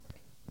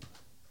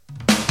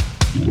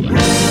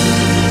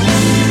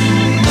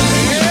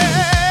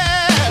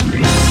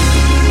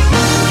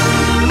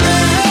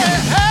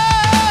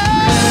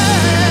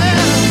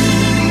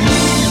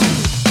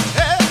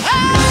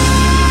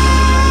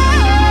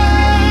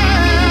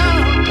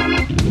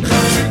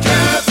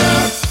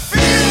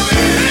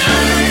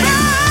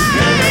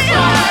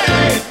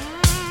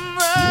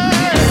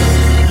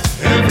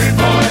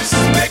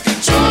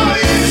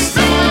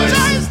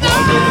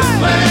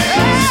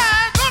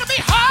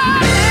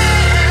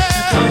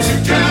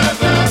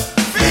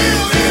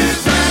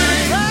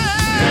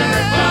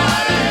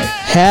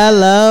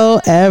Hello,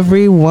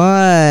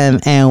 everyone,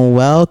 and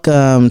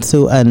welcome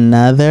to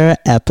another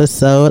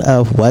episode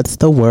of What's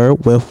the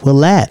Word with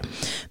Willette.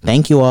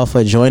 Thank you all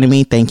for joining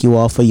me. Thank you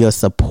all for your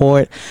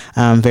support.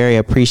 I'm very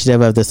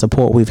appreciative of the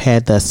support we've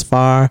had thus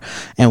far,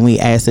 and we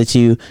ask that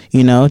you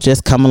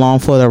just come along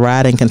for the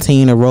ride and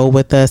continue to roll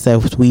with us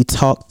as we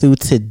talk through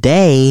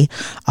today,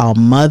 our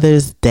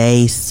Mother's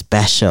Day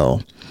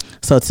special.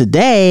 So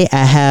today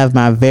I have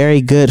my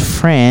very good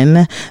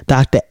friend,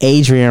 Dr.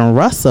 Adrienne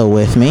Russell,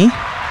 with me.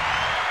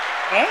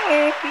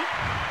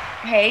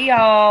 Hey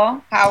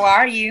y'all, how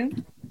are you?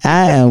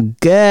 I am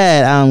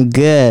good. I'm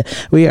good.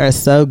 We are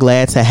so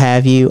glad to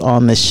have you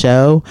on the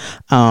show.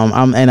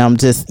 I'm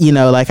just,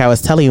 like I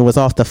was telling you, it was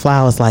off the fly.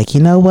 I was like, you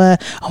know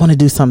what? I want to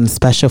do something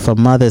special for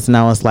mothers. And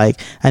I was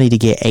like, I need to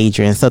get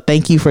Adrienne. So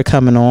thank you for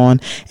coming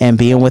on and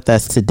being with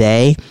us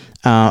today.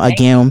 Thank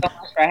you so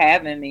much for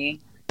having me.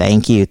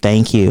 Thank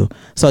you.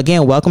 So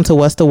again, welcome to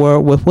What's the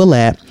Word with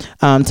Willette.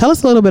 Tell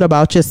us a little bit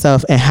about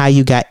yourself and how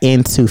you got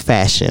into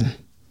fashion.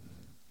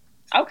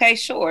 Okay,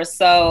 sure.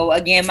 So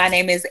again, my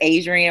name is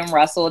Adrienne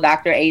Russell,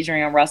 Dr.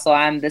 Adrienne Russell.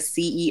 I'm the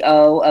CEO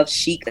of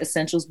Chic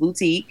Essentials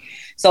Boutique.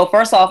 So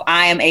first off,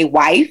 I am a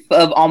wife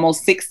of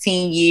almost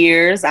 16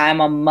 years. I'm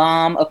a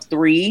mom of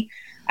 3.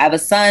 I have a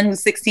son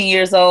who's 16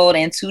 years old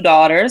and 2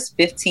 daughters,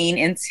 15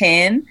 and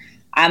 10.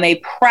 I'm a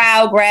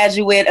proud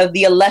graduate of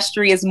the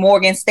illustrious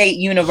Morgan State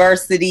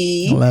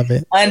University. Love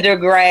it.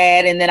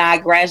 Undergrad. And then I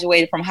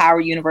graduated from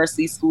Howard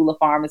University School of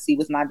Pharmacy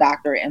with my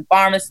doctorate in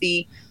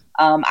pharmacy.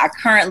 I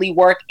currently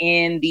work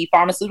in the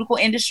pharmaceutical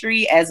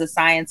industry as a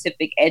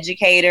scientific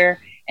educator.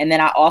 And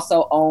then I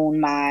also own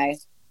my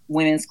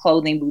women's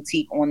clothing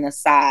boutique on the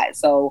side.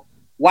 So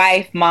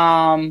wife,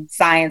 mom,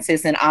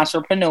 scientist, and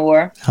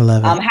entrepreneur. I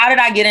love it. How did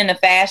I get into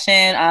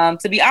fashion?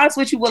 To be honest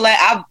with you, Willette,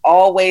 I've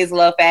always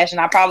loved fashion.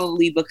 I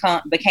probably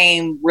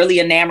became really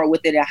enamored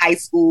with it in high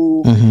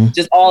school,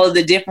 just all of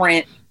the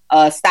different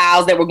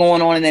styles that were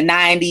going on in the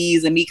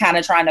 90s and me kind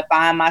of trying to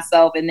find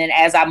myself. And then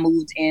as I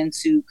moved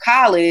into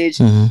college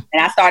and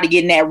I started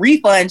getting that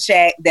refund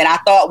check that I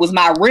thought was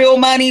my real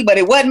money, but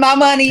it wasn't my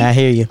money. I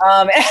hear you.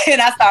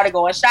 And I started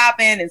going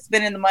shopping and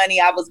spending the money.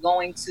 I was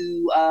going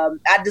to,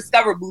 I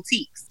discovered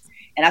boutiques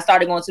and I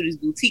started going to these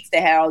boutiques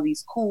that had all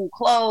these cool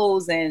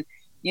clothes and,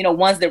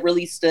 ones that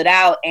really stood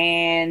out.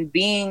 And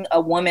being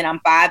a woman, I'm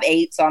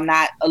 5'8", so I'm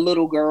not a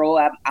little girl.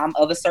 I'm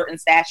of a certain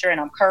stature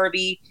and I'm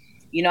curvy.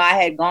 I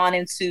had gone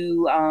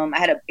into, I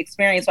had an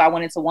experience where I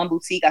went into one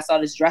boutique. I saw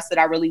this dress that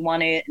I really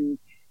wanted. And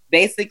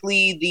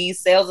basically the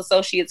sales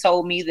associate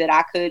told me that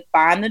I could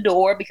find the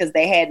door because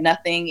they had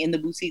nothing in the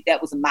boutique that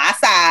was my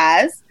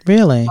size.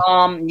 Really?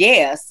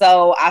 Yeah.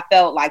 So I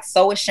felt like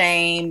so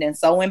ashamed and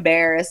so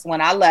embarrassed when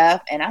I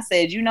left. And I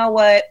said, you know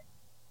what?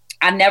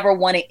 I never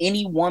wanted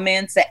any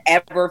woman to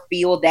ever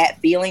feel that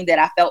feeling that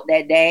I felt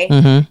that day.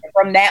 And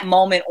from that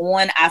moment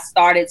on, I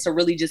started to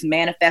really just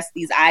manifest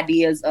these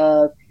ideas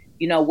of,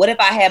 what if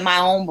I had my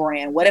own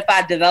brand? What if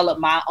I developed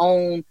my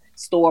own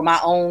store, my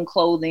own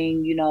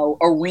clothing,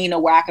 arena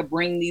where I could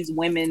bring these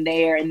women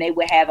there and they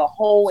would have a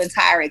whole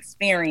entire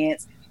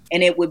experience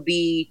and it would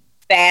be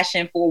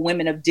fashion for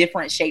women of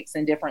different shapes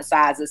and different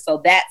sizes.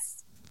 So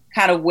that's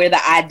kind of where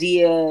the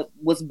idea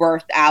was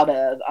birthed out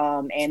of.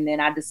 And then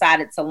I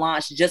decided to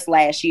launch just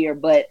last year,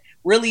 but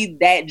really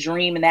that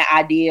dream and that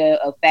idea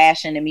of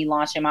fashion and me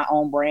launching my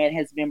own brand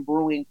has been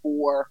brewing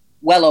for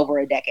well over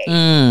a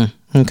decade.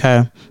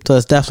 Okay. So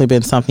it's definitely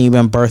been something you've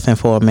been birthing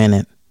for a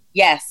minute.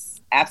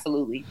 Yes,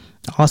 absolutely.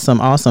 Awesome.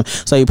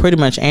 So you pretty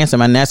much answered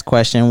my next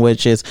question,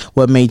 which is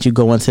what made you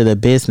go into the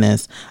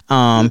business.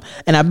 And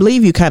I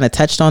believe you kind of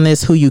touched on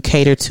this, who you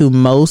cater to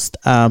most.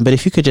 But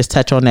if you could just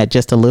touch on that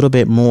just a little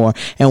bit more.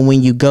 And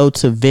when you go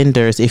to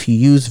vendors, if you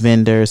use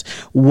vendors,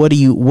 what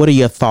are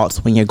your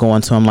thoughts when you're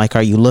going to them? Like,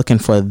 are you looking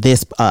for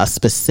this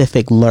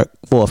specific look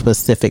for a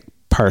specific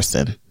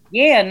person?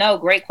 Yeah, no,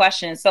 great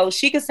question. So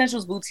Chic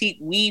Essentials Boutique,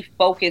 we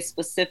focus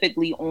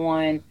specifically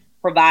on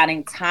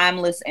providing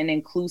timeless and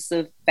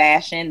inclusive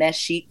fashion that's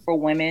chic for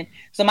women.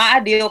 So my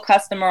ideal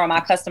customer or my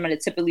customer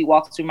that typically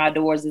walks through my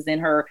doors is in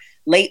her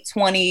late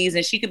 20s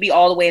and she could be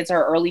all the way into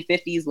her early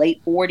 50s,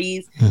 late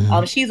 40s.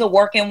 She's a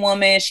working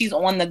woman. She's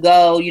on the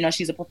go.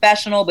 She's a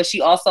professional, but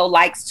she also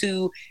likes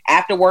to,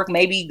 after work,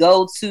 maybe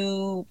go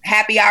to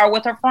happy hour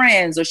with her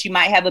friends, or she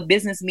might have a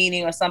business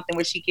meeting or something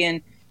where she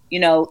can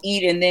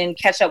eat and then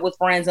catch up with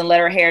friends and let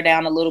her hair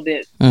down a little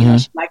bit.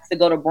 She likes to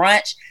go to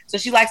brunch. So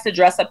she likes to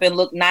dress up and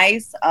look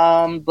nice.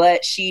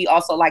 But she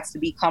also likes to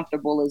be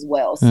comfortable as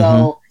well.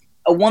 So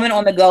a woman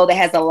on the go that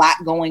has a lot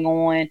going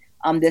on,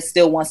 that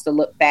still wants to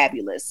look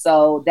fabulous.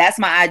 So that's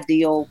my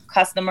ideal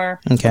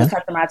customer. Okay. The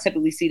customer I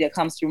typically see that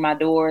comes through my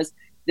doors.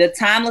 The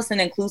timeless and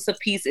inclusive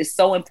piece is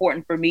so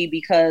important for me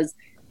because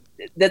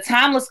the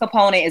timeless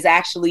component is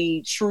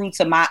actually true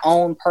to my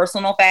own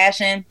personal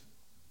fashion.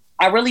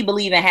 I really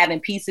believe in having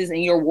pieces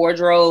in your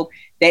wardrobe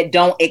that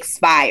don't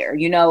expire.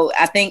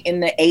 I think in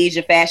the age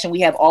of fashion, we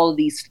have all of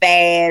these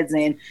fads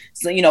and,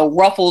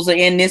 ruffles are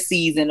in this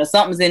season or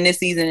something's in this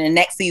season and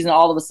next season,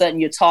 all of a sudden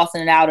you're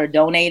tossing it out or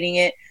donating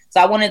it.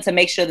 So I wanted to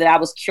make sure that I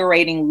was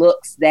curating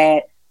looks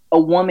that a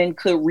woman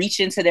could reach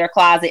into their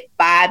closet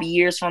 5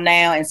 years from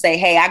now and say,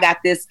 hey, I got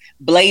this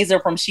blazer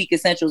from Chic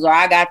Essentials, or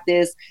I got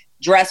this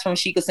dress from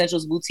Chic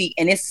Essentials Boutique,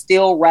 and it's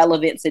still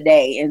relevant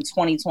today in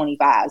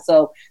 2025.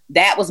 So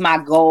that was my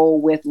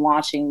goal with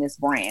launching this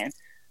brand.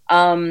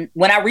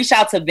 When I reach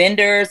out to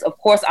vendors, of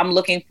course, I'm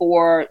looking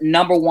for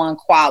number one,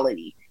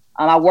 quality.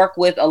 I work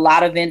with a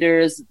lot of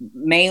vendors.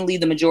 Mainly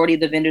the majority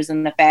of the vendors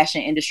in the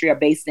fashion industry are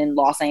based in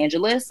Los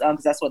Angeles,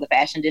 because that's where the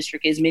fashion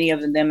district is. Many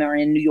of them are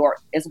in New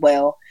York as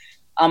well.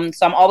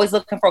 So I'm always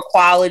looking for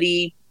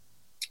quality,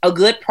 a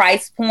good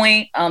price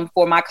point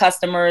for my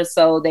customers,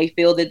 so they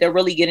feel that they're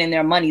really getting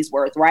their money's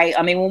worth, right?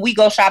 I mean, when we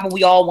go shopping,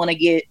 we all want to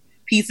get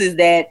pieces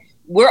that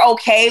we're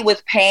okay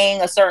with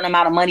paying a certain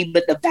amount of money,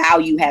 but the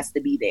value has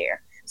to be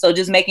there. So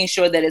just making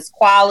sure that it's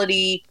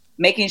quality,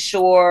 making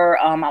sure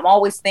I'm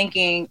always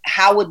thinking,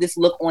 how would this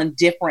look on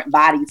different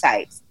body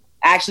types?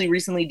 I actually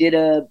recently did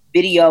a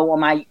video on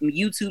my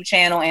YouTube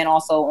channel and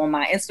also on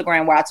my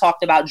Instagram where I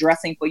talked about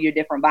dressing for your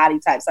different body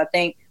types. I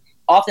think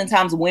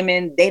oftentimes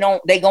women, they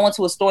go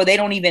into a store, they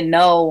don't even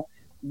know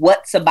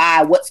what to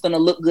buy, what's going to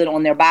look good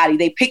on their body.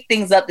 They pick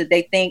things up that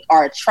they think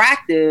are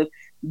attractive,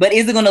 but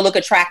is it going to look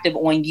attractive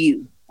on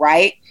you,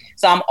 right?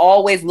 So I'm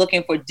always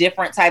looking for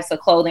different types of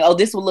clothing. Oh,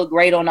 this would look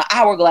great on an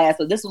hourglass,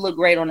 or this would look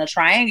great on a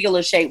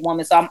triangular shaped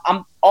woman. So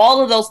I'm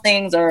all of those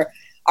things are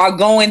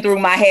going through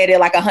my head at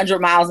like 100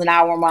 miles an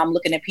hour when I'm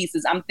looking at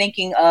pieces. I'm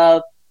thinking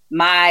of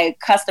my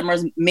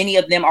customers. Many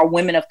of them are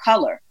women of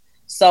color.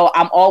 So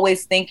I'm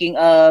always thinking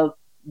of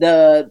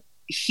the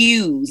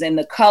hues and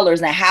the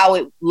colors and how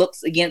it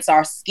looks against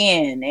our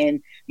skin.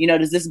 And,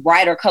 does this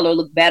brighter color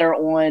look better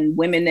on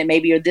women that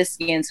maybe are this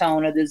skin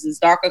tone, or does this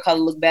darker color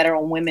look better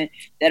on women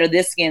that are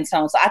this skin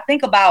tone? So I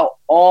think about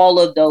all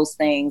of those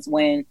things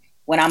when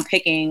I'm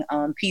picking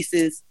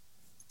pieces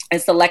and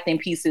selecting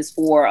pieces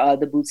for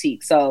the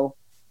boutique. So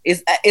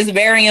it's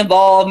very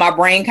involved. My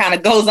brain kind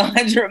of goes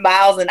 100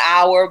 miles an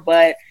hour,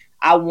 but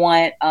I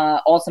want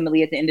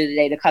ultimately at the end of the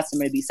day, the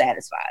customer to be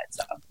satisfied.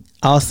 So.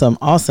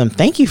 Awesome.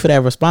 Thank you for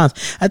that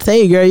response. I tell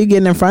you, girl, you're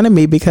getting in front of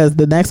me, because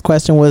the next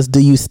question was, do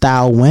you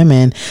style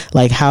women?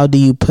 Like, how do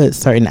you put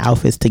certain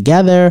outfits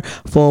together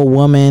for a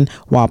woman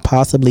while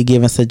possibly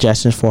giving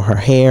suggestions for her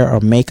hair or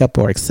makeup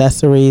or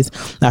accessories?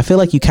 Now, I feel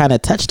like you kind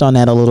of touched on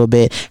that a little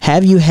bit.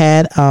 Have you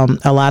had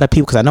a lot of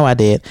people, because I know I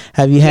did,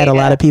 have you had a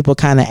lot of people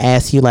kind of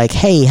ask you like,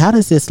 hey, how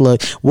does this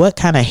look? What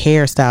kind of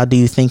hairstyle do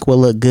you think will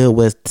look good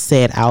with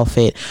said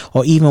outfit?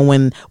 Or even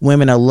when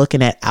women are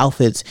looking at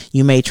outfits,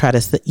 you may try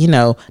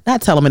to,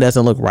 not tell them it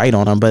doesn't look right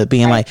on them, but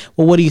being like,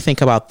 well, what do you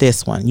think about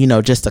this one?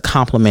 Just to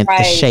compliment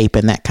the shape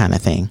and that kind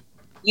of thing.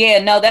 Yeah,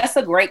 no, that's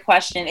a great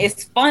question.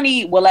 It's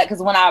funny, Willette,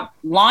 because when I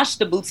launched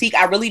the boutique,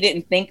 I really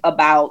didn't think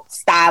about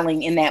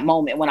styling in that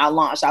moment when I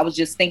launched. I was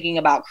just thinking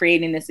about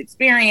creating this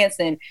experience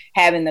and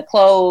having the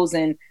clothes,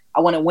 and I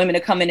wanted women to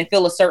come in and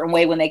feel a certain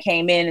way when they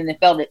came in, and they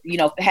felt,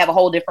 have a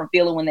whole different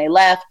feeling when they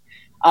left.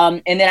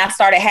 And then I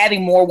started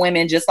having more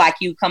women just like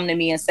you come to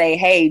me and say,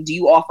 hey, do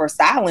you offer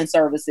styling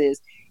services?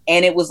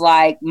 And it was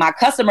like my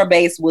customer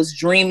base was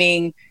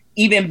dreaming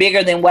even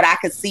bigger than what I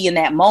could see in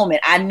that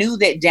moment. I knew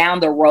that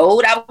down the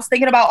road, I was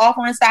thinking about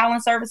offering styling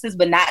services,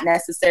 but not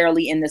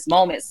necessarily in this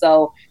moment.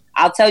 So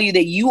I'll tell you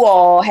that you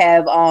all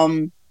have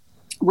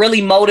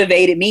really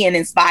motivated me and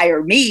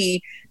inspired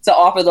me to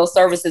offer those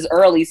services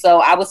early.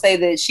 So I would say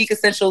that Chic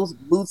Essentials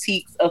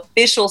Boutique's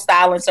official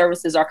styling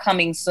services are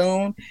coming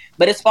soon.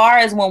 But as far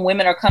as when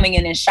women are coming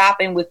in and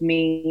shopping with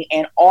me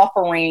and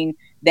offering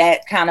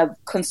that kind of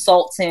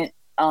consultant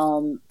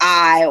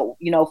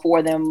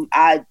for them,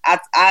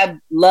 I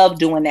love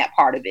doing that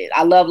part of it.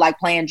 I love like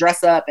playing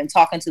dress up and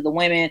talking to the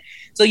women.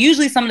 So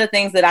usually some of the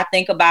things that I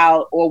think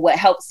about, or what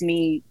helps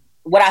me,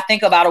 what I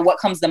think about or what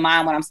comes to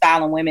mind when I'm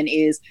styling women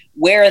is,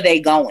 where are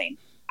they going?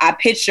 I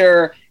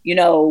picture,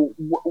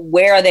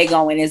 where are they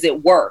going? Is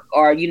it work?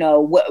 Or,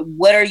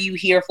 what are you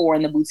here for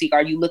in the boutique?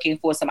 Are you looking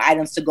for some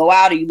items to go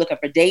out? Are you looking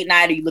for date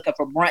night? Are you looking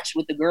for brunch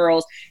with the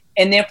girls?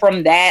 And then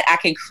from that, I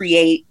can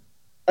create,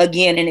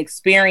 again, an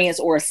experience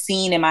or a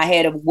scene in my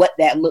head of what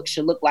that look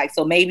should look like.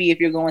 So maybe if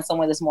you're going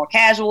somewhere that's more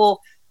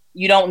casual,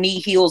 you don't need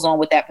heels on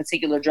with that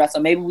particular dress. So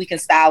maybe we can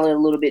style it a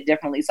little bit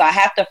differently. So I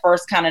have to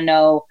first kind of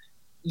know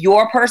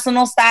your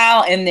personal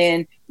style, and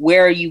then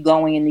where are you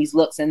going in these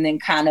looks, and then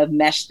kind of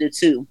mesh the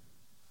two.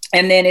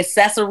 And then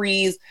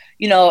accessories,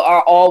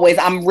 are always,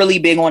 I'm really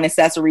big on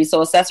accessories. So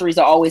accessories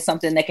are always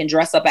something that can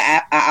dress up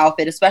an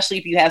outfit, especially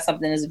if you have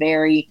something that's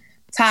very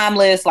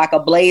timeless, like a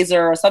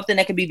blazer, or something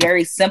that can be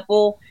very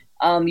simple.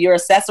 Your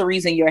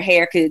accessories and your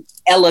hair could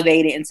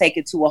elevate it and take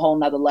it to a whole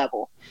nother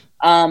level.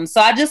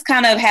 So I just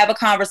kind of have a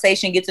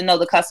conversation, get to know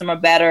the customer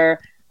better,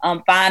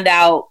 find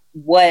out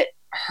what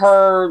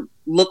her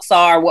looks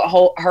are,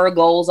 what her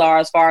goals are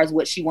as far as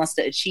what she wants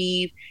to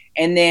achieve.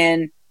 And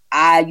then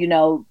I,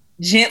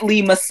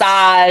 gently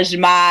massage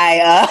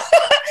my,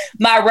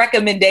 my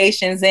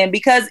recommendations. And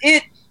because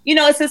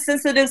it's a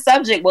sensitive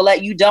subject,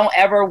 you don't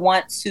ever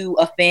want to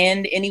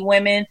offend any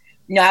women.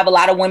 I have a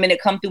lot of women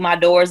that come through my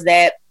doors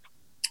that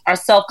are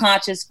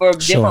self-conscious for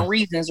different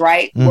reasons,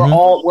 right?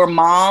 Mm-hmm. We're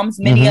moms,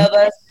 many of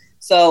us.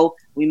 So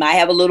We might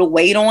have a little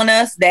weight on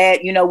us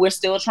that, you know, we're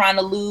still trying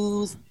to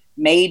lose.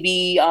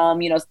 Maybe,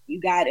 you know,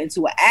 you got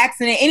into an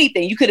accident,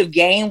 anything. You could have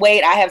gained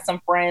weight. I have some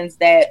friends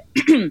that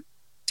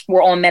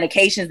were on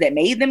medications that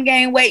made them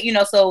gain weight, you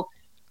know, so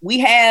we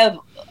have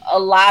a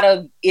lot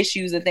of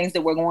issues and things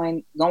that we're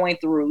going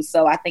through.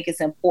 So I think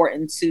it's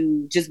important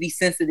to just be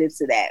sensitive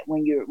to that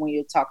when you're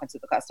talking to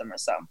the customer.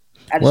 So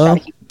I just try to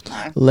keep it in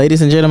mind.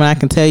 Ladies and gentlemen, I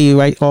can tell you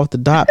right off the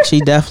top,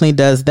 she definitely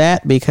does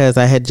that, because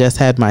I had just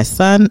had my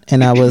son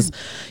and I was,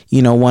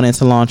 you know, wanting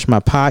to launch my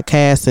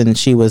podcast, and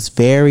she was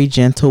very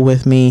gentle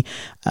with me.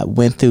 I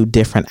went through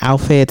different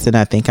outfits, and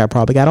I think I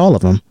probably got all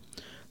of them.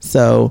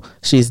 So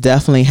she's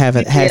definitely I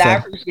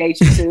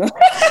appreciate you too.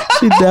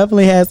 She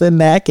definitely has a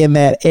knack in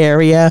that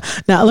area.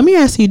 Now, let me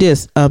ask you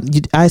this.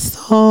 I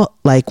saw,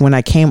 like, when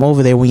I came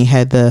over there, when you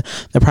had the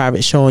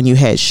private show and you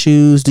had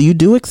shoes, do you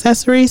do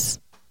accessories?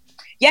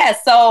 Yeah,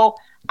 so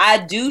I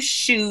do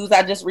shoes.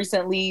 I just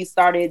recently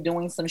started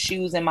doing some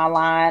shoes in my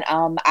line.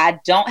 I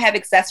don't have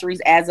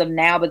accessories as of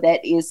now, but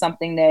that is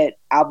something that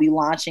I'll be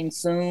launching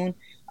soon.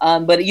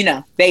 But, you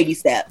know, baby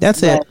steps.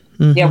 That's it.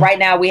 Mm-hmm. Yeah, right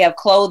now we have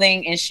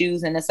clothing and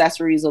shoes, and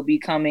accessories will be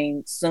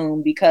coming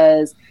soon,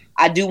 because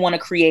I do want to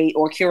create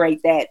or curate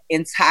that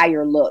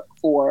entire look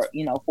for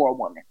a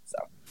woman.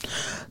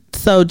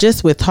 So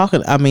just with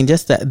talking, I mean,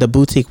 just the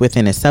boutique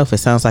within itself, it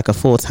sounds like a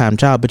full-time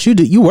job, but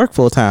you work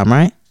full-time,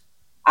 right?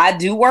 I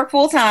do work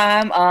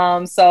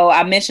full-time. So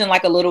I mentioned,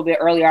 like, a little bit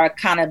earlier, I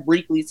kind of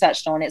briefly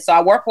touched on it. So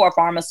I work for a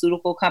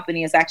pharmaceutical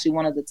company. It's actually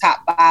one of the top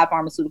 5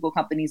 pharmaceutical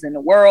companies in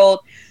the world.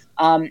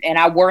 And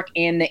I work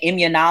in the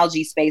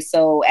immunology space.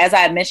 So as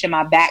I mentioned,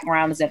 my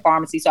background is in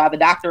pharmacy. So I have a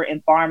doctorate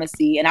in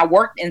pharmacy, and I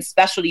worked in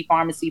specialty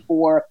pharmacy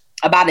for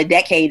about a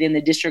decade in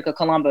the District of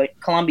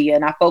Columbia.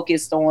 And I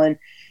focused on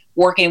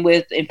working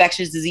with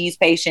infectious disease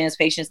patients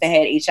that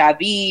had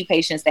HIV,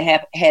 patients that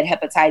had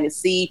hepatitis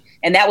C.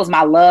 And that was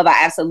my love.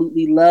 I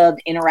absolutely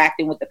loved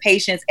interacting with the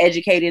patients,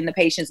 educating the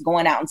patients,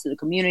 going out into the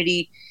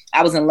community.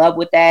 I was in love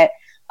with that.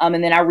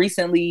 And then I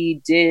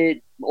recently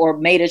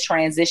made a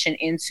transition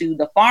into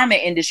the pharma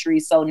industry.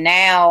 So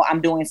now I'm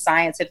doing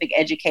scientific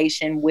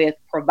education with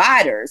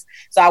providers.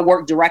 So I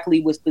work directly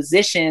with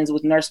physicians,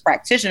 with nurse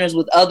practitioners,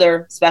 with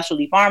other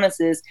specialty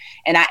pharmacists,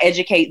 and I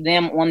educate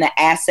them on the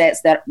assets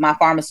that my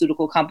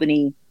pharmaceutical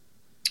company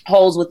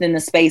holds within the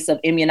space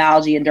of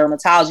immunology and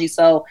dermatology.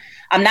 So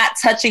I'm not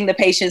touching the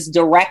patients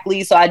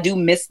directly, so I do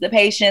miss the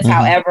patients. Mm-hmm.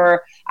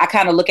 However, I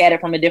kind of look at it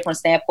from a different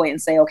standpoint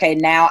and say, okay,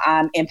 now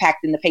I'm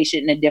impacting the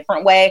patient in a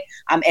different way.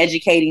 I'm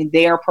educating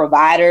their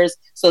providers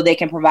so they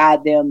can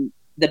provide them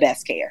the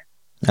best care.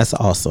 That's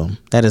awesome.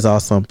 That is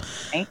awesome.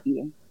 Thank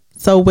you.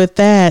 So with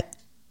that,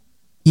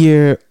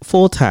 you're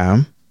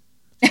full-time,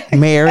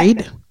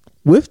 married,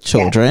 with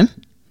children.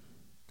 Yeah.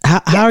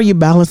 How are you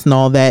balancing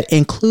all that,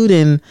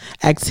 including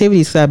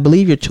activities? Because I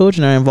believe your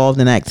children are involved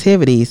in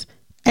activities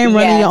and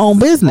running your own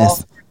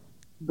business.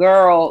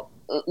 Girl,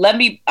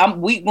 we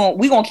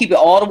gonna keep it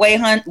all the way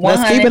 100.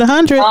 Let's keep it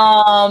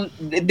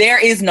 100.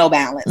 There is no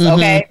balance.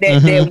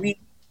 Okay,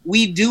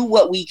 we do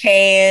what we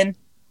can.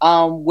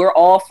 We're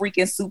all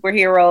freaking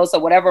superheroes. So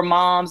whatever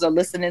moms are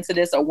listening to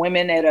this, or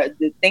women that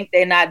think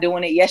they're not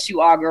doing it, yes, you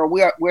are, girl.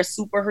 We're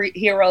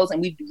superheroes,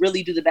 and we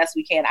really do the best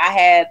we can. I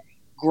have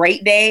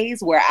great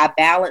days where I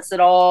balance it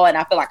all and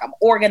I feel like I'm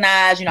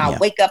organized. You know, I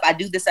wake up, I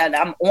do this, and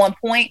I'm on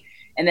point.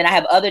 And then I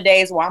have other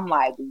days where I'm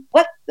like,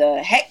 what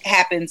the heck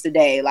happened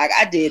today? Like,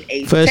 I did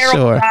a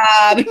terrible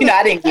job. You know,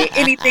 I didn't get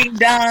anything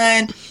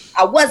done.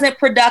 I wasn't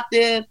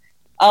productive.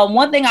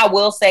 One thing I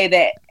will say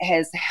that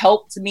has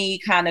helped me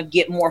kind of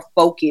get more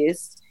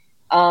focused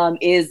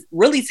is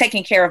really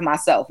taking care of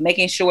myself,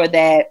 making sure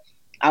that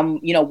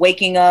I'm,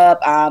 waking up,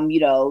 I'm,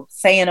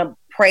 saying a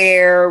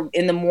prayer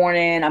in the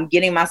morning, I'm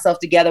getting myself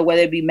together,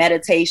 whether it be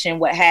meditation,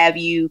 what have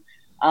you.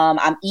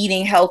 I'm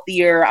eating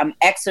healthier, I'm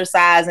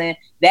exercising.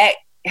 That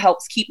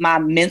helps keep my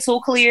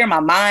mental clear, my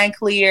mind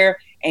clear,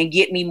 and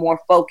get me more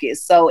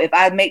focused. So if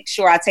I make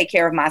sure I take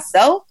care of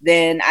myself,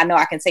 then I know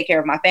I can take care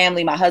of my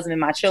family, my husband,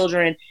 my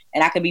children,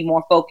 and I can be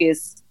more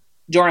focused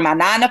during my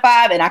 9 to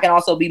 5, and I can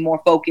also be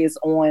more focused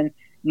on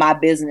my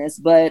business.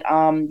 But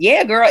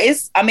yeah, girl,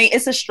 it's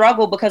a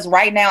struggle because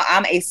right now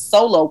I'm a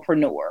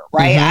solopreneur,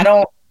 right? Mm-hmm. I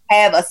don't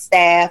have a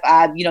staff.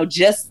 I,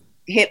 just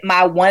hit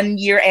my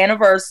 1-year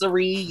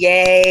anniversary.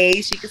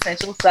 Yay, Chic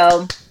Essentials.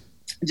 So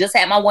just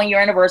had my 1-year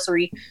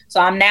anniversary. So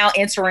I'm now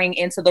entering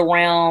into the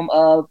realm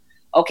of,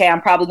 okay,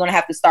 I'm probably going to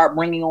have to start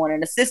bringing on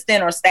an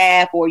assistant or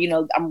staff, or,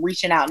 I'm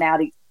reaching out now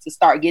to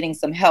start getting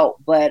some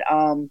help. But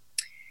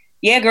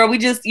yeah, girl, we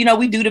just,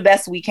 we do the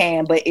best we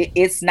can, but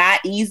it's not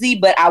easy.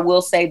 But I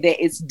will say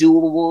that it's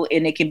doable,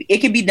 and it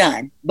can be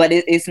done, but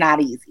it's not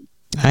easy.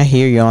 I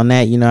hear you on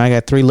that. I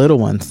got 3 little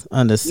ones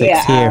under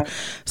 6 here.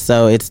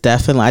 So it's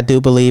definitely, I do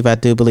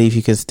believe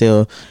you can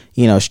still,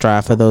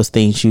 strive for those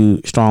things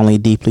you strongly,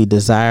 deeply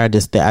desire.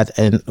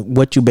 And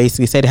what you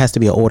basically said, it has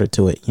to be an order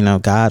to it.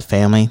 God,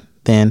 family,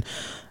 then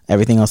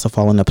everything else will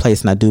fall into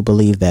place. And I do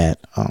believe that.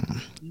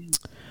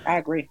 I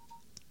agree.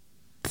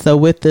 So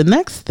with the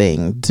next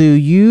thing, do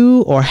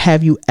you or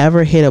have you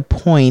ever hit a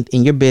point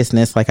in your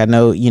business? Like I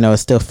know,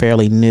 it's still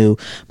fairly new,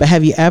 but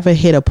have you ever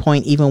hit a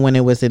point even when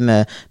it was in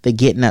the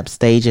getting up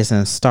stages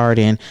and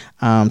starting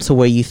to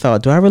where you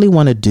thought, do I really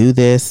want to do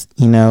this?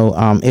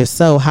 If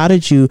so, how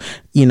did you,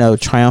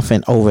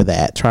 triumphant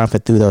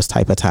through those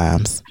type of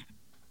times?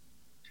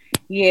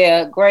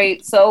 Yeah,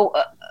 great. So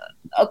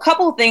a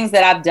couple of things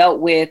that I've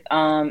dealt with,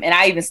 and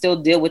I even still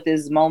deal with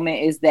this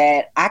moment, is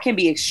that I can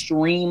be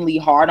extremely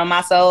hard on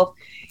myself.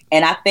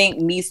 And I think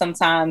me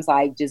sometimes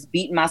like just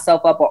beating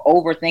myself up or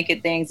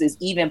overthinking things is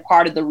even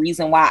part of the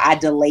reason why I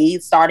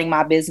delayed starting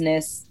my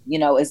business,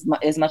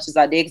 as much as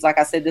I did. Because like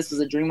I said, this was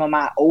a dream of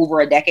mine over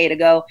a decade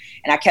ago.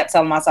 And I kept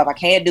telling myself, I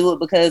can't do it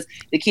because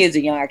the kids are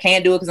young. I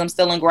can't do it because I'm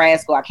still in grad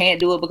school. I can't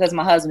do it because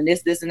my husband,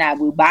 this, and that.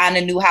 We're buying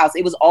a new house.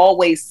 It was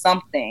always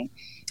something.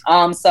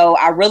 So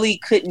I really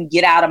couldn't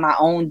get out of my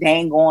own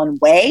dang on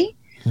way.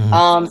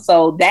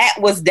 So that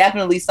was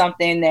definitely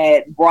something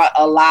that brought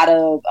a lot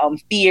of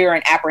fear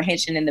and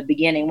apprehension in the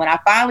beginning. When I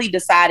finally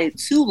decided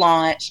to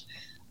launch,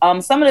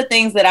 some of the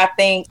things that I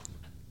think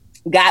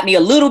got me a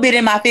little bit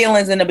in my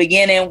feelings in the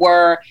beginning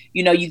were,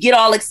 you get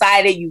all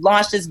excited, you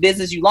launch this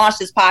business, you launch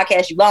this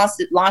podcast, you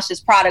launch this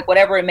product,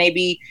 whatever it may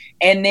be.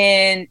 And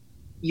then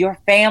your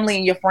family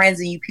and your friends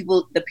and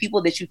the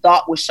people that you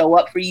thought would show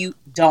up for you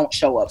don't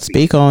show up for you.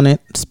 Speak on it.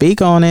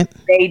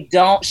 They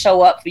don't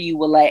show up for you,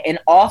 Willette. And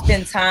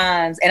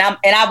oftentimes, and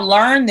I've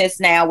learned this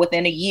now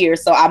within a year.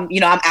 So I'm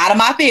out of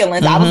my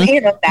feelings. I was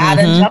in them. I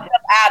done jumped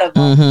up out of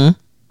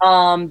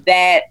them.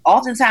 That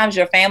oftentimes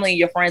your family and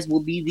your friends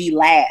will be the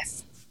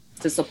last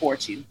to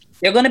support you.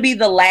 They're going to be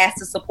the last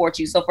to support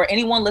you. So for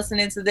anyone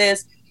listening to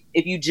this,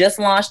 if you just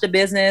launched a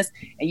business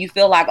and you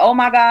feel like, oh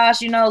my gosh,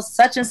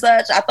 such and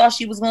such, I thought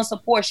she was going to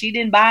support. She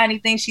didn't buy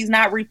anything. She's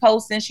not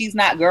reposting. She's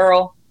not,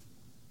 girl.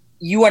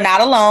 You are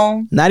not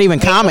alone. Not even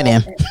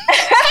commenting.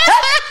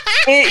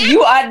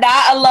 You are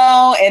not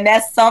alone. And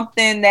that's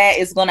something that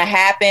is going to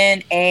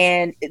happen.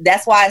 And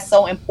that's why it's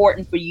so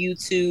important for you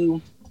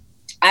to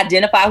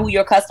identify who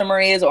your customer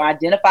is or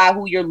identify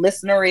who your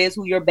listener is,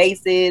 who your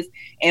base is,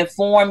 and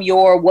form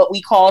your what we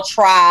call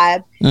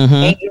tribe.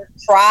 And your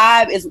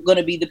tribe is going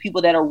to be the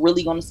people that are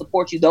really going to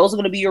support you. Those are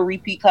going to be your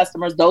repeat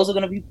customers. Those are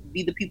going to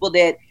be the people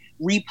that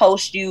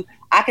repost you.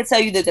 I can tell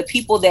you that the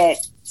people that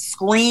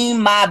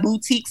scream my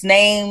boutique's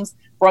names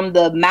from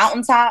the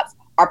mountaintops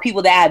are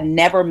people that I've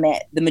never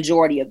met, the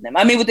majority of them.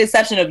 I mean, with the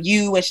exception of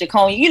you and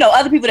Shakonia,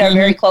 other people that are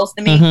very close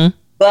to me.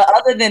 But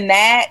other than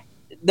that,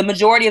 the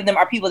majority of them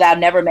are people that I've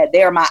never met.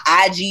 They are my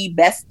IG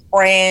best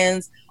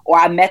friends, or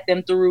I met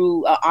them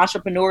through an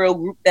entrepreneurial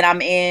group that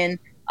I'm in.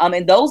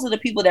 And those are the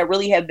people that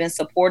really have been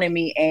supporting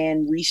me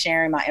and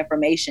resharing my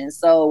information.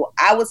 So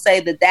I would say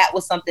that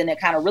was something that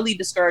kind of really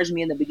discouraged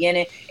me in the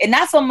beginning. And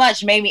not so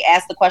much made me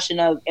ask the question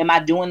of, am I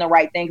doing the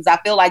right thing? Because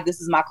I feel like this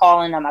is my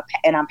calling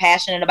and I'm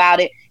passionate about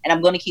it and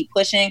I'm going to keep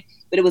pushing.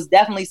 But it was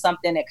definitely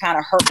something that kind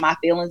of hurt my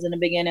feelings in the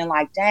beginning.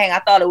 Like, dang, I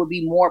thought it would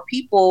be more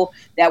people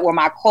that were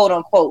my quote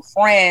unquote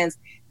friends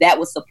that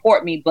would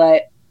support me.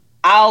 But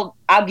I'll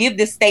give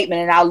this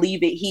statement and I'll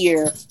leave it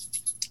here,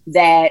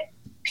 that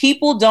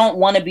people don't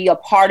want to be a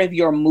part of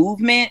your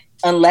movement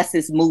unless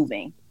it's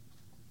moving.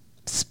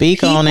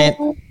 Speak on it.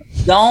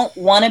 Don't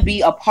want to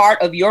be a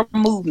part of your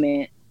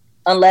movement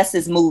unless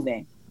it's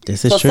moving.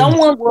 This is true.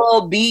 Someone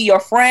will be your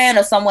friend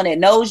or someone that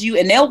knows you,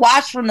 and they'll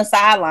watch from the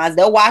sidelines.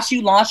 They'll watch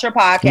you launch your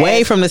podcast.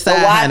 Way from the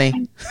side,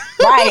 honey.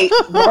 Right,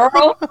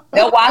 girl.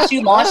 They'll watch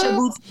you launch your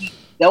boutique.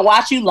 They'll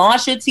watch you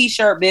launch your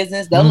t-shirt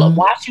business. They'll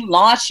watch you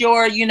launch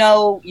your,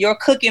 your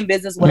cooking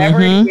business, whatever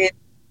it is.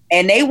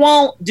 And they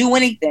won't do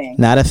anything.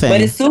 Not a thing. But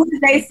as soon as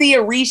they see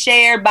it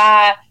reshared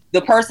by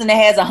the person that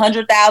has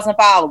 100,000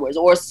 followers,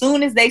 or as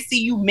soon as they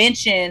see you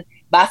mentioned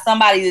by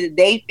somebody that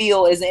they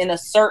feel is in a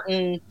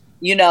certain,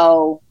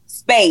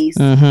 space,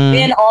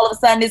 then all of a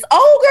sudden it's,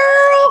 oh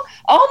girl,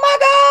 oh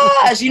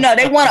my gosh,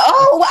 they want to,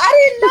 oh,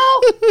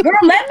 I didn't know, girl,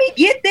 let me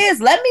get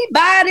this, let me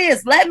buy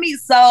this,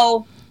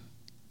 so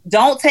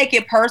don't take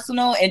it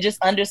personal and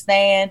just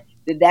understand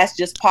that that's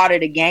just part of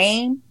the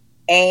game.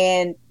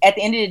 And at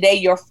the end of the day,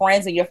 your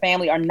friends and your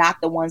family are not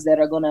the ones that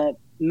are going to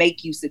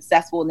make you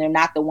successful, and they're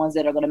not the ones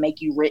that are going to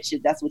make you rich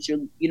if that's what you're,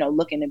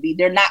 looking to be.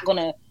 They're not going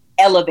to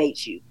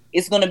elevate you.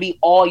 It's going to be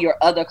all your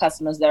other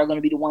customers that are going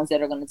to be the ones that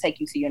are going to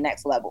take you to your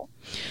next level.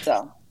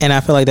 So, and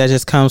I feel like that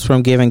just comes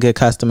from giving good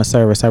customer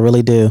service. I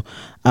really do.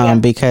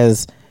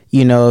 Because,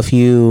 if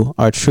you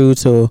are true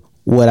to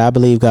what I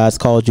believe God's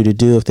called you to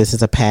do, if this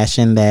is a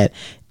passion that,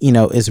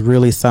 is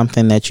really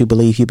something that you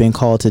believe you've been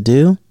called to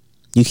do,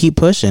 you keep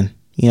pushing.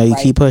 You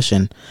keep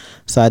pushing.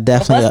 So I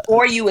definitely. What's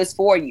for you is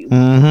for you.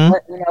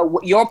 But,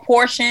 your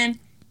portion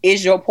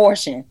is your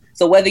portion.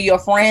 So whether your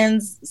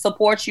friends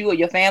support you or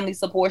your family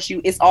supports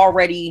you, it's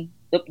already,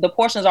 the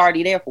portion's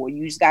already there for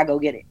you. You just gotta go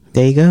get it.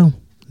 There you go.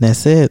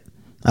 That's it.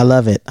 I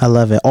love it.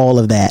 All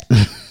of that.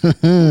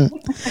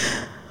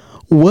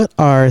 What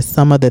are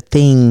some of the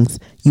things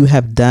you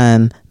have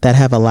done that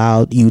have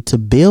allowed you to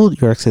build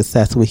your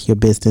success with your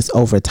business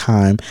over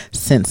time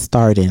since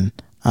starting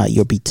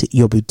your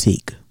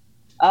boutique?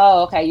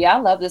 Oh, okay. Yeah, I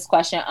love this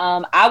question.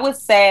 I would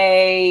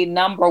say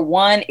number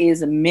one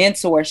is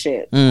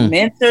mentorship.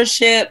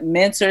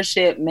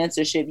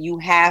 Mentorship. You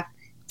have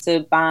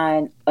to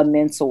find a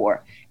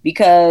mentor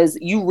because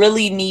you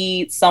really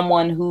need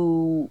someone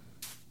who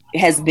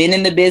has been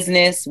in the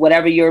business,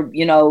 whatever your,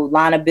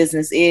 line of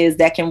business is,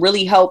 that can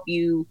really help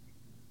you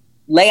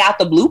lay out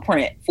the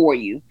blueprint for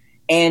you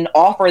and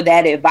offer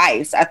that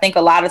advice. I think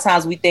a lot of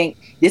times we think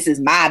this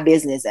is my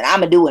business and I'm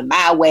gonna do it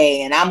my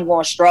way and I'm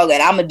gonna struggle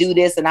and I'm gonna do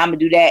this and I'm gonna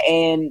do that,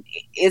 and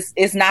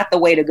it's not the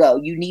way to go.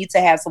 You need to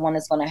have someone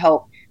that's gonna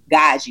help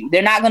guide you.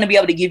 They're not going to be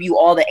able to give you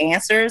all the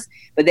answers,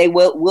 but they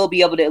will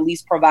be able to at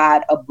least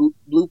provide a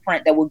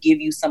blueprint that will give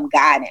you some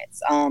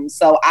guidance.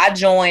 So I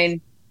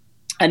joined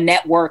a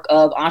network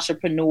of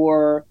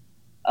entrepreneurs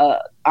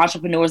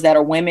that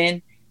are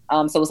women.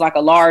 So it's like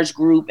a large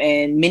group,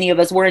 and many of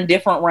us were in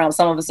different realms.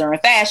 Some of us are in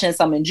fashion,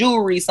 some in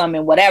jewelry, some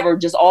in whatever,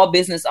 just all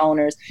business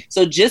owners.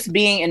 So just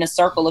being in a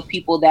circle of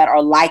people that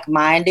are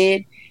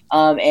like-minded,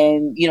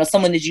 and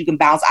someone that you can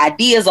bounce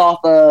ideas off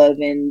of,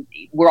 and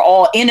we're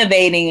all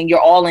innovating, and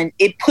you're all in,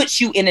 it puts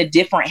you in a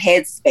different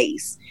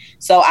headspace.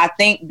 So I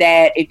think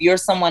that if you're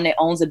someone that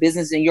owns a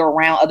business and you're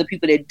around other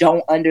people that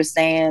don't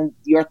understand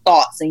your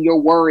thoughts and your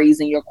worries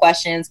and your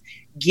questions,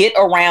 get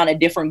around a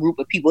different group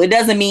of people. It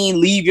doesn't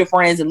mean leave your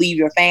friends and leave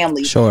your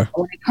family. Sure.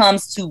 When it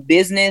comes to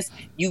business,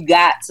 you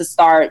got to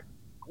start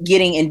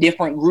getting in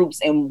different groups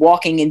and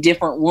walking in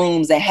different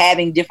rooms and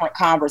having different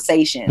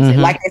conversations. Mm-hmm.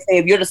 And like I say,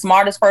 if you're the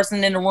smartest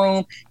person in the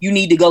room, you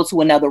need to go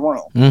to another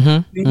room.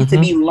 Mm-hmm. You need to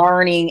be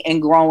learning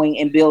and growing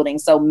and building.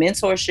 So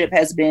mentorship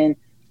has been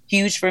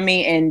huge for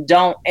me, and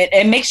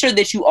make sure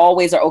that you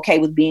always are okay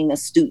with being a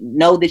student.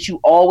 Know that you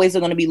always are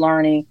going to be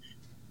learning.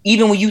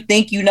 Even when you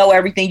think you know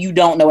everything, you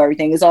don't know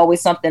everything. There's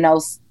always something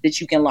else that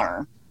you can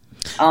learn.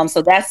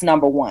 So that's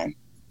number one.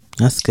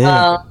 That's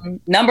good.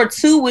 Number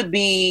two would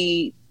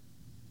be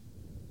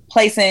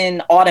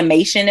placing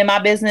automation in my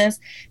business.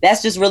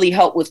 That's just really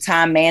helped with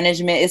time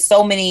management. It's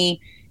so many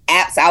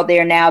apps out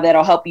there now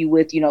that'll help you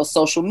with,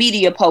 social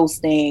media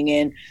posting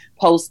and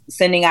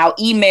sending out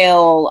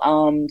email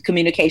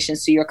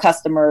communications to your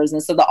customers.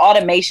 And so the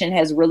automation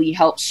has really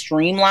helped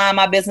streamline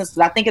my business.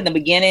 Because I think in the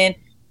beginning,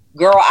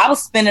 girl, I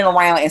was spinning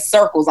around in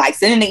circles, like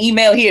sending an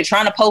email here,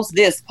 trying to post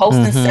this,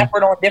 posting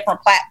separate on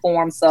different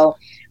platforms. So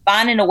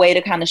finding a way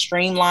to kind of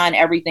streamline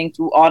everything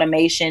through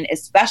automation,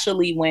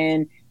 especially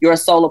when you're a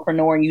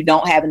solopreneur and you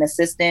don't have an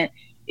assistant,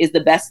 is the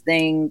best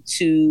thing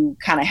to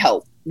kind of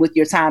help with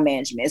your time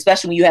management,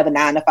 especially when you have a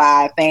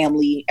 9-to-5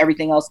 family,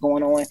 everything else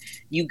going on.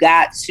 You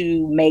got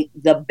to make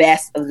the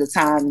best of the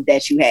time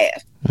that you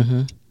have.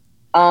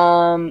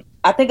 Mm-hmm.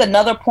 I think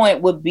another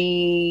point would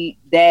be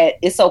that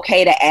it's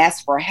okay to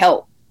ask for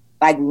help.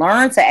 Like,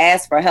 learn to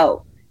ask for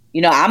help.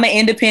 I'm an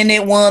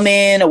independent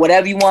woman or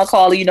whatever you want to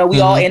call it. We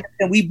all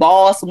independent, we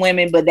boss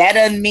women, but that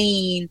doesn't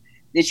mean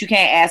that you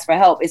can't ask for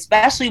help,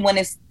 especially when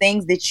it's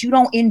things that you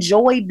don't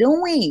enjoy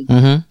doing.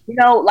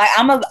 Like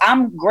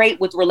I'm great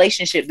with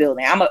relationship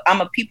building.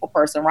 I'm a people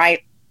person,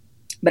 right?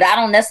 But I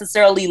don't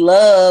necessarily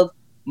love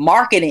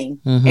marketing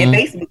and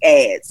Facebook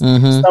ads.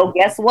 So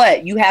guess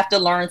what? You have to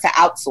learn to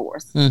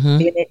outsource,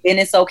 and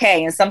it's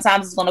okay. And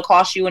sometimes it's going to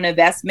cost you an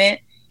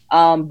investment,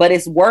 but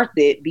it's worth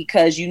it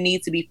because you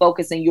need to be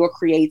focusing your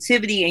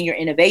creativity and your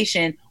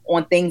innovation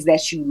on things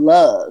that you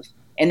love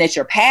and that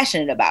you're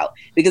passionate about.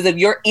 Because if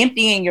you're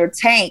emptying your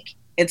tank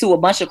into a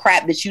bunch of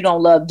crap that you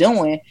don't love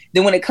doing,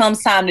 then when it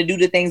comes time to do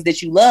the things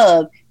that you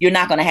love, you're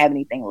not going to have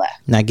anything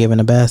left. Not giving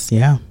the best.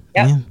 Yeah.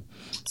 Yep. Yeah.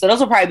 So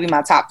those will probably be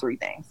my top 3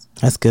 things.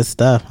 That's good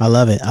stuff. I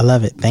love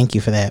it. Thank you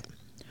for that.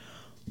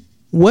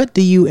 What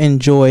do you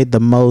enjoy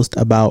the most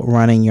about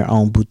running your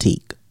own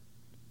boutique?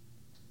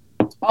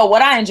 Oh,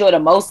 what I enjoy the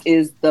most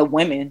is the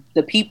women,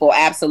 the people.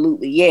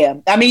 Absolutely. Yeah.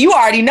 I mean, you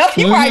already know.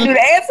 You already knew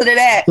the answer to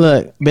that.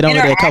 Look, been over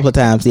there a couple of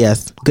times.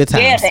 Yes. Good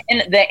times.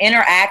 Yeah. The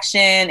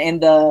interaction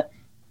and the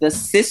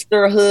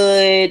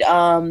sisterhood,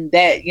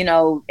 that,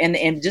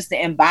 and just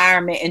the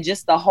environment and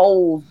just the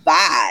whole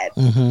vibe.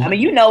 I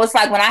mean, it's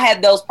like when I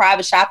have those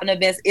private shopping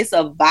events, it's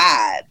a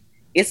vibe.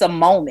 It's a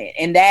moment.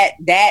 And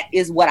that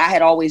is what I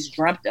had always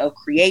dreamt of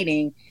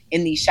creating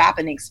in these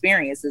shopping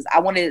experiences. I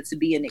wanted it to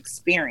be an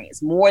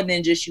experience more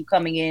than just you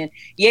coming in.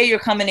 Yeah, you're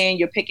coming in,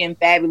 you're picking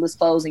fabulous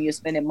clothes and you're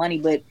spending money,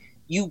 but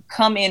you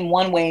come in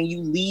one way and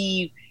you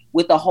leave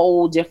with a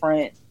whole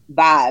different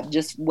vibe,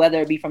 just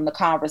whether it be from the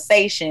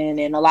conversation.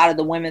 And a lot of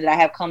the women that I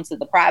have come to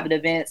the private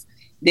events,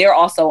 they're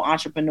also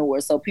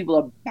entrepreneurs. So people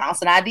are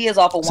bouncing ideas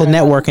off of one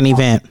another. It's a networking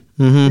event.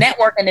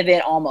 Networking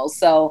event almost.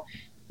 So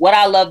what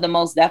I love the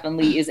most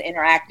definitely is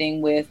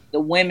interacting with the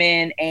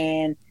women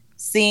and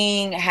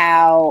seeing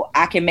how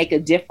I can make a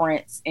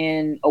difference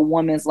in a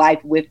woman's life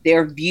with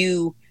their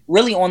view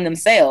really on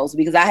themselves.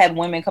 Because I have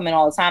women come in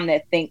all the time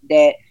that think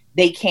that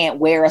they can't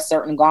wear a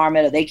certain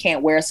garment or they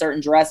can't wear a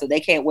certain dress or they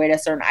can't wear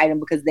that certain item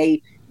because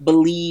they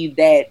believe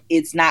that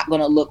it's not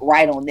going to look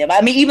right on them.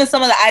 I mean, even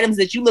some of the items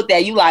that you looked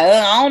at, you like,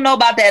 I don't know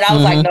about that. I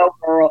was like, no,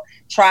 girl,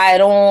 try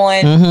it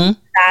on,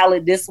 style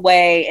it this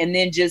way. And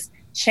then just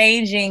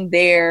changing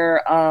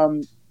their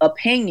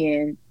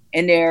opinion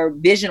and their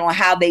vision on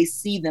how they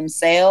see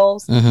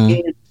themselves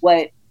is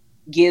what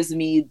gives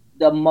me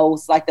the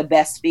most, like the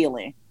best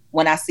feeling.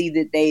 When I see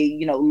that they,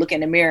 you know, look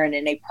in the mirror and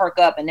then they perk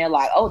up and they're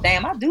like, oh,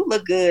 damn, I do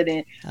look good.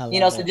 And,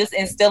 you know, so just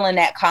instilling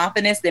that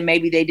confidence that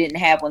maybe they didn't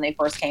have when they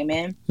first came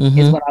in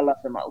is what I love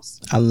the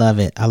most. I love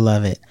it. I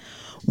love it.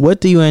 What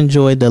do you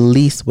enjoy the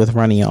least with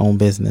running your own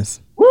business?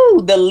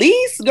 Woo, the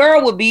least,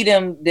 girl, would be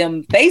them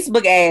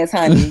Facebook ads,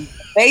 honey.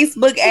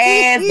 Facebook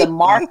ads, the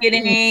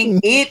marketing.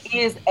 It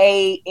is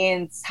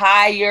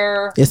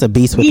it's a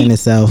beast within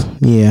itself.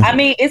 Yeah. I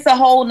mean, it's a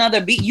whole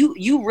nother beat.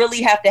 You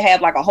really have to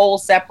have like a whole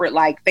separate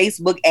like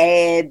Facebook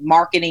ad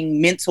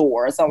marketing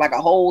mentor. So like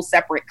a whole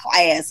separate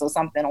class or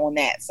something on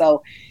that.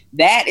 So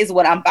that is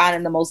what I'm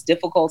finding the most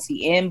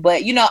difficulty in.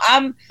 But, you know,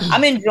 I'm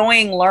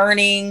enjoying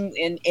learning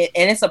and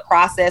it's a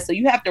process. So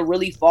you have to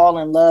really fall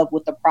in love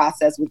with the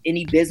process with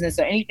any business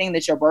or anything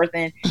that you're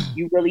birthing.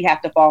 You really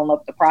have to fall in love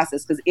with the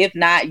process, because if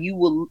not, you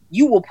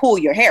will pull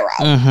your hair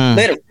out.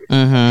 Literally.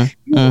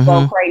 You will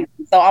go crazy.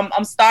 So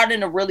I'm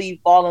starting to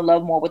really fall in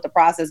love more with the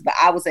process. But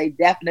I would say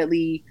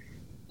definitely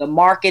the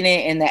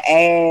marketing and the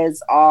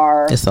ads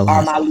are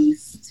my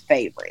least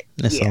favorite.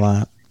 It's a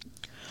lot.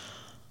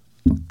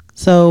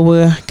 So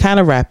we're kind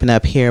of wrapping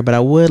up here, but I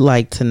would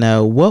like to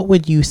know, what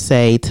would you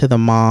say to the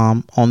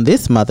mom on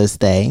this Mother's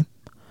Day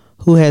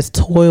who has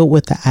toiled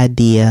with the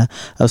idea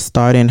of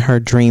starting her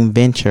dream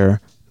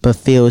venture, but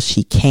feels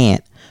she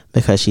can't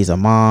because she's a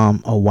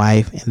mom, a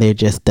wife, and there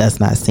just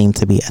does not seem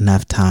to be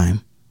enough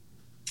time?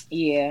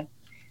 Yeah.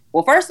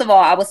 Well, first of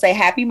all, I would say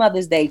Happy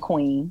Mother's Day,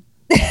 Queen.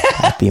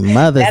 Happy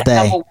Mother's Day.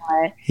 That's number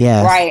one.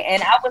 Yes. Right.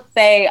 And I would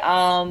say,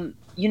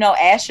 you know,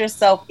 ask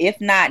yourself,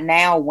 if not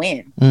now,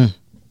 when?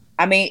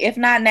 I mean, if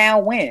not now,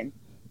 when?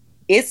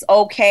 It's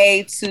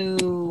okay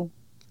to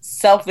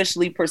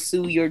selfishly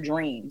pursue your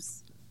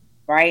dreams,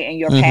 right? And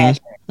your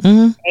passion.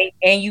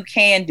 And you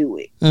can do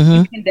it.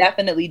 You can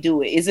definitely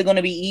do it. Is it going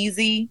to be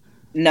easy?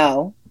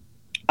 No.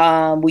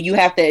 Will you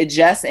have to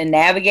adjust and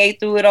navigate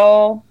through it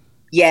all?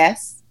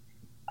 Yes.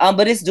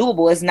 But it's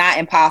doable. It's not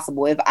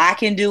impossible. If I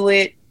can do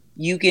it,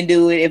 you can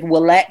do it. If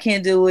Willette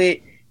can do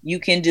it, you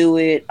can do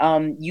it.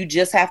 You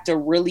just have to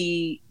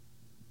really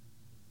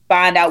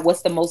find out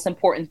what's the most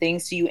important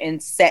things to you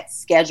and set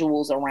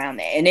schedules around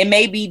that. And it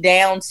may be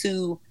down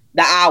to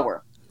the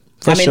hour.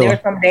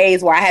 There's some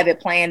days where I have it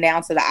planned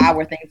down to the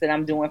hour, things that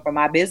I'm doing for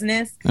my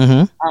business.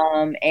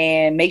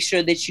 And make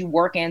sure that you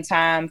work in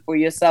time for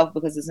yourself,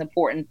 because it's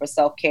important for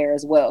self-care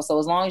as well. So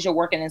as long as you're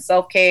working in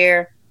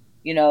self-care,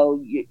 you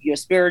know, your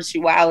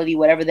spirituality,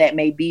 whatever that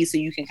may be, so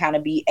you can kind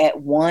of be at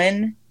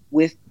one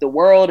with the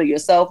world or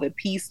yourself, at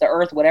peace, the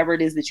earth, whatever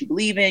it is that you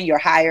believe in, your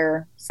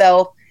higher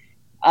self,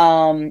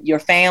 your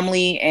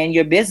family and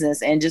your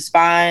business, and just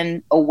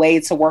find a way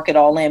to work it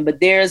all in. But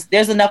there's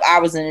enough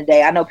hours in a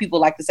day. I know people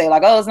like to say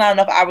like, oh, it's not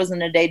enough hours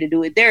in a day to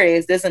do it.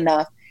 There's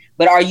enough,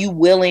 but are you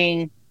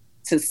willing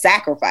to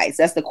sacrifice?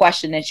 That's the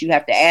question that you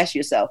have to ask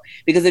yourself,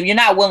 because if you're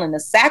not willing to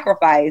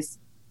sacrifice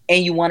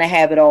and you want to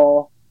have it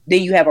all,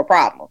 then you have a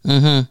problem.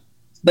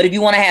 But if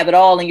you want to have it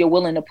all and you're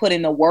willing to put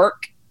in the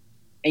work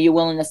and you're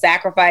willing to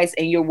sacrifice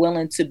and you're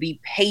willing to be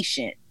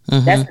patient,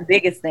 that's the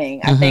biggest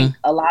thing. I think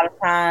a lot of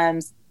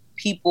times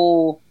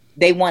people,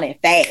 they want it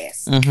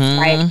fast,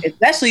 right?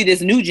 Especially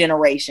this new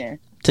generation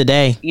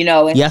today, you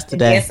know, and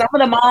yesterday. And some of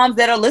the moms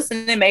that are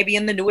listening maybe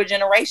in the newer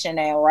generation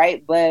now,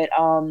 right? But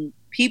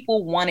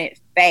people want it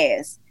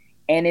fast,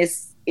 and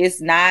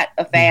it's not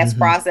a fast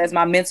process.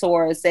 My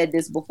mentor has said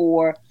this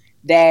before,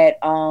 that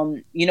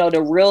you know,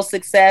 the real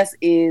success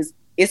is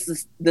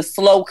the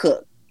slow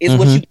cook. It's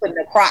what you put in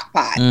the crock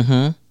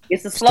pot.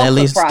 It's a slow cook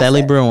process.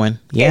 Steadily brewing.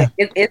 Yeah.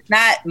 It's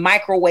not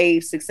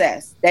microwave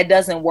success. That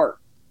doesn't work.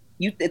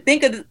 You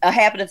think of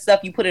half of the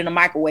stuff you put in the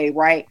microwave,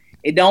 right?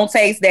 It don't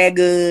taste that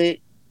good.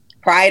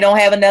 Probably don't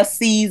have enough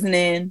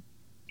seasoning.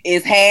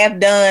 It's half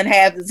done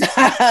half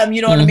the time.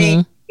 You know what I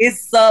mean?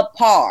 It's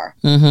subpar.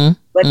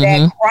 But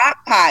that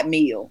crock pot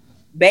meal,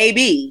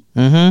 baby,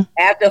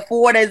 after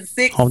 4 to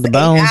 6 off the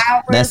bones,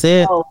 hours, that's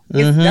it. Oh,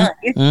 it's done.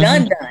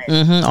 It's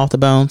done. Off the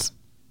bones.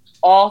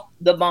 Off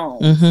the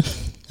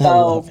bones.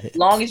 So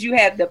long as you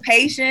have the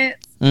patience,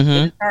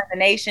 the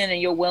determination, and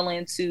you're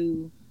willing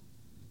to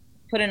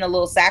put in a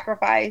little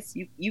sacrifice,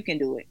 you can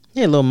do it.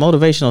 Yeah, a little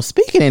motivational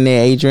speaking in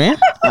there, Adrian.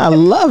 I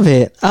love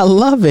it. I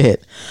love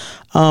it.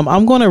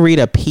 I'm going to read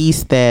a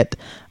piece that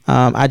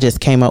I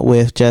just came up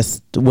with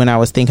just when I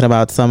was thinking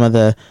about some of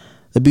the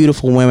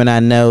beautiful women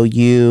I know.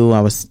 I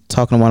was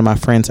talking to one of my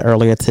friends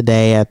earlier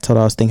today. I told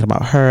her I was thinking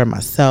about her and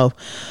myself.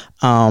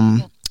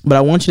 But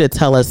I want you to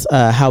tell us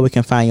how we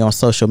can find you on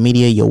social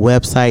media, your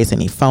websites,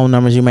 any phone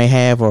numbers you may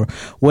have, or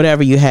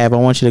whatever you have. I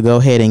want you to go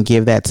ahead and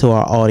give that to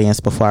our audience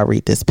before I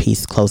read this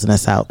piece, closing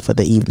us out for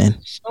the evening.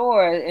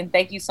 Sure. And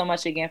thank you so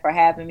much again for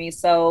having me.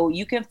 So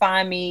you can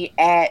find me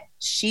at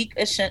Chic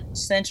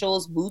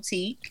Essentials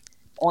Boutique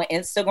on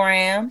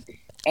Instagram.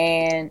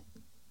 And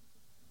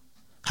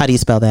how do you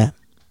spell that?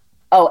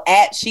 Oh,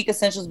 at Chic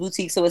Essentials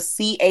Boutique. So it's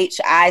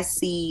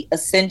CHIC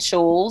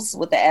Essentials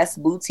with the S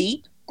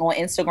Boutique on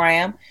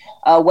Instagram.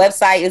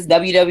 Website is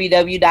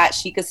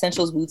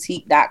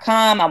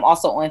www.chicessentialsboutique.com. I'm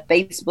also on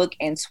Facebook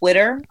and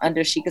Twitter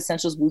under Chic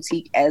Essentials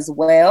Boutique as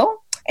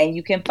well. And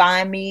you can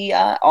find me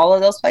all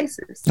of those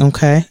places.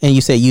 Okay. And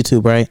you said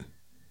YouTube, right?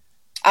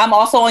 I'm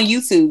also on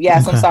YouTube.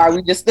 Yes, okay. I'm sorry.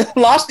 We just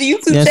launched the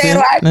YouTube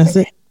channel. That's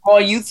it.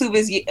 On YouTube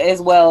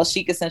as well,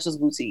 Chic Essentials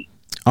Boutique.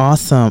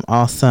 Awesome.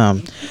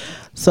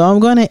 So I'm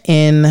going to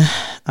end,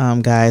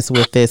 guys,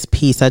 with this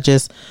piece. I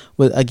just,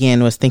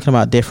 was thinking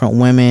about different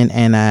women,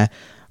 and I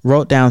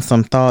wrote down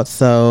some thoughts,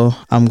 so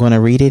I'm going to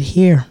read it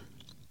here.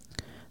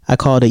 I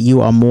called it,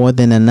 "You are more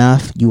than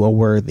enough. You are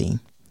worthy.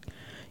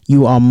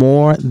 You are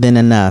more than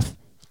enough.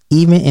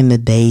 Even in the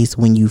days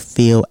when you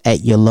feel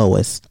at your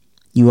lowest,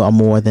 you are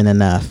more than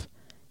enough.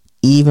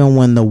 Even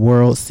when the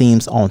world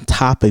seems on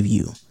top of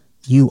you,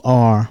 you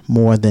are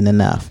more than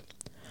enough.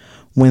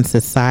 When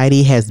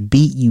society has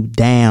beat you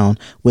down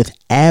with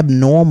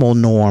abnormal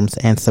norms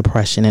and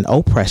suppression and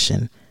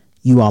oppression,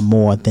 you are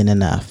more than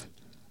enough.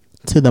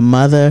 To the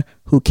mother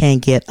who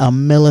can't get a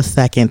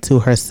millisecond to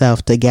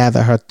herself to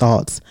gather her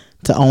thoughts,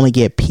 to only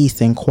get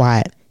peace and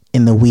quiet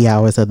in the wee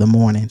hours of the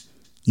morning,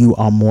 you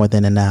are more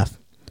than enough.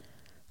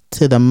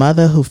 To the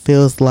mother who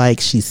feels like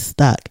she's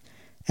stuck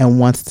and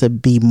wants to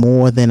be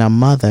more than a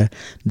mother,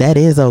 that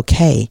is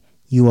okay.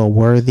 You are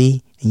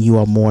worthy and you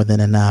are more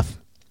than enough.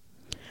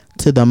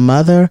 To the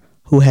mother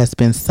who has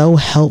been so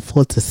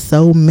helpful to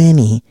so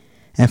many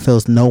and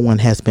feels no one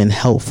has been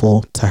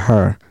helpful to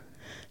her,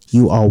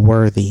 you are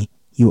worthy.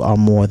 You are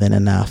more than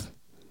enough.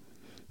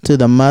 To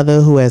the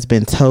mother who has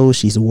been told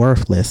she's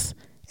worthless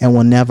and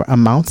will never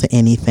amount to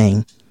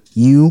anything,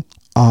 you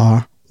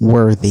are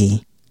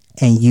worthy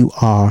and you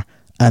are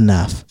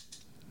enough.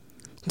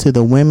 To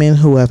the women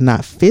who have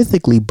not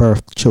physically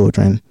birthed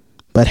children,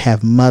 but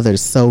have mothered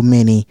so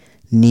many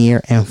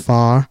near and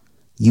far,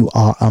 you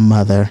are a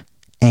mother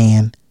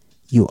and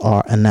you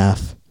are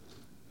enough.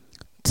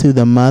 To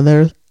the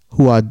mothers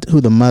who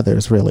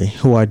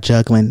are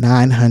juggling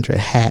 900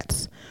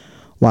 hats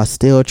while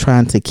still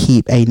trying to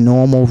keep a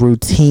normal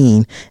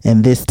routine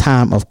in this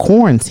time of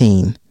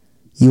quarantine,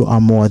 you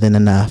are more than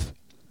enough.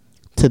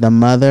 To the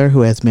mother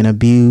who has been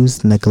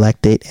abused,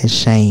 neglected, and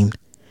shamed,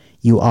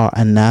 you are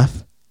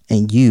enough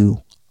and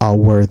you are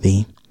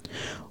worthy.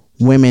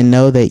 Women,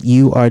 know that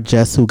you are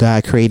just who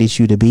God created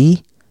you to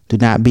be. Do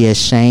not be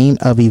ashamed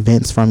of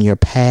events from your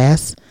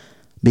past,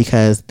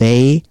 because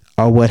they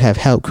are what have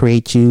helped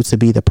create you to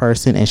be the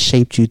person and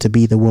shaped you to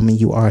be the woman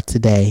you are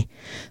today.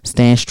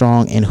 Stand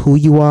strong in who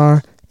you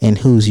are and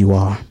whose you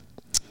are.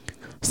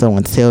 So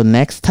until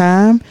next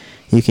time,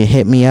 you can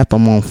hit me up.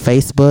 I'm on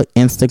Facebook,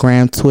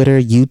 Instagram,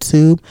 Twitter,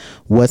 YouTube.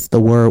 What's the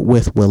Word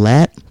with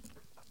Willette?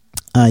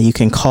 You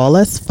can call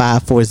us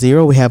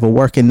 540. We have a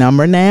working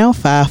number now,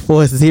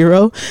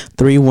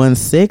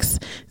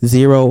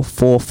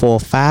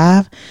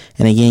 540-316-0445.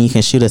 And again, you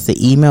can shoot us an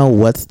email,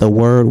 what's the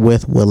word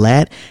with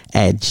Willette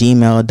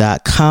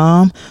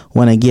 @gmail.com.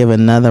 Want to give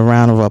another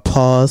round of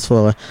applause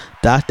for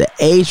Dr.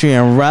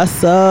 Adrienne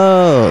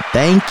Russell.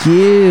 Thank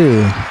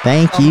you.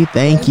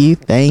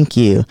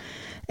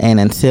 And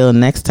until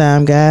next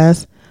time,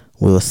 guys,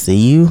 we'll see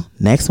you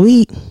next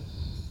week.